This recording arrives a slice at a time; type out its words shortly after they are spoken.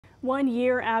1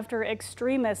 year after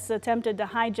extremists attempted to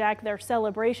hijack their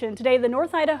celebration, today the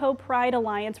North Idaho Pride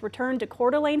Alliance returned to Coeur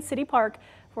d'Alene City Park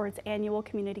for its annual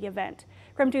community event.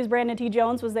 KREM 2's Brandon T.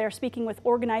 Jones was there speaking with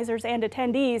organizers and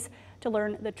attendees to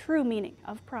learn the true meaning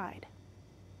of pride.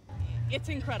 It's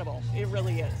incredible. It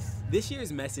really is. This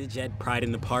year's message at Pride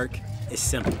in the Park is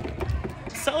simple.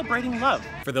 Celebrating love.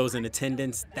 For those in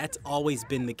attendance, that's always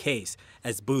been the case.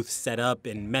 As booths set up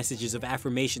and messages of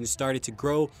affirmation started to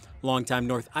grow, longtime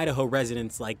North Idaho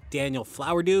residents like Daniel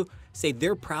Flowerdew say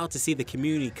they're proud to see the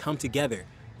community come together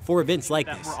for events like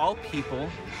this. We're all people,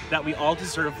 that we all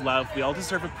deserve love, we all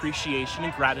deserve appreciation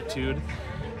and gratitude,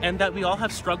 and that we all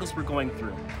have struggles we're going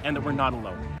through, and that we're not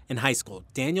alone. In high school,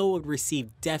 Daniel would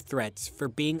receive death threats for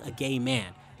being a gay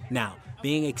man. Now,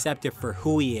 being accepted for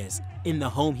who he is in the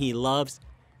home he loves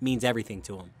means everything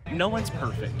to him. No one's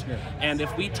perfect. And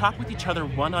if we talk with each other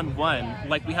one-on-one,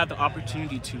 like we have the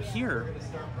opportunity to here,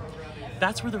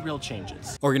 that's where the real change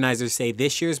is. Organizers say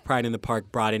this year's Pride in the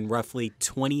Park brought in roughly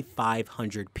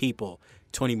 2,500 people.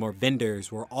 20 more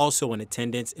vendors were also in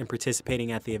attendance and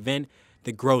participating at the event.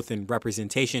 The growth in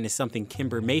representation is something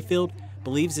Kimber Mayfield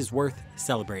believes is worth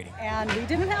celebrating. And we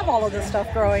didn't have all of this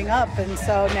stuff growing up, and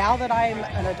so now that I'm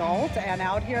an adult and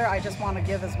out here, I just want to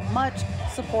give as much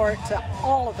support to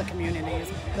all of the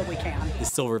communities that we can. The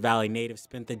Silver Valley native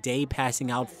spent the day passing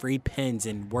out free pens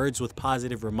and words with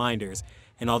positive reminders.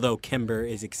 And although Kimber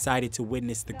is excited to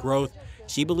witness the growth,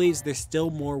 she believes there's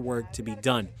still more work to be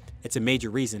done. It's a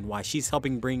major reason why she's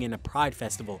helping bring in a Pride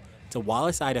Festival to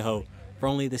Wallace, Idaho for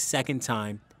only the second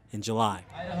time in July.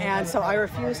 And so I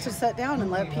refuse to sit down and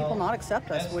let people not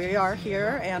accept us. We are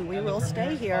here and we will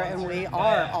stay here, and we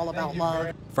are all about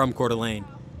love. From Coeur d'Alene,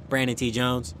 Brandon T.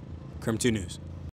 Jones, KREM 2 News.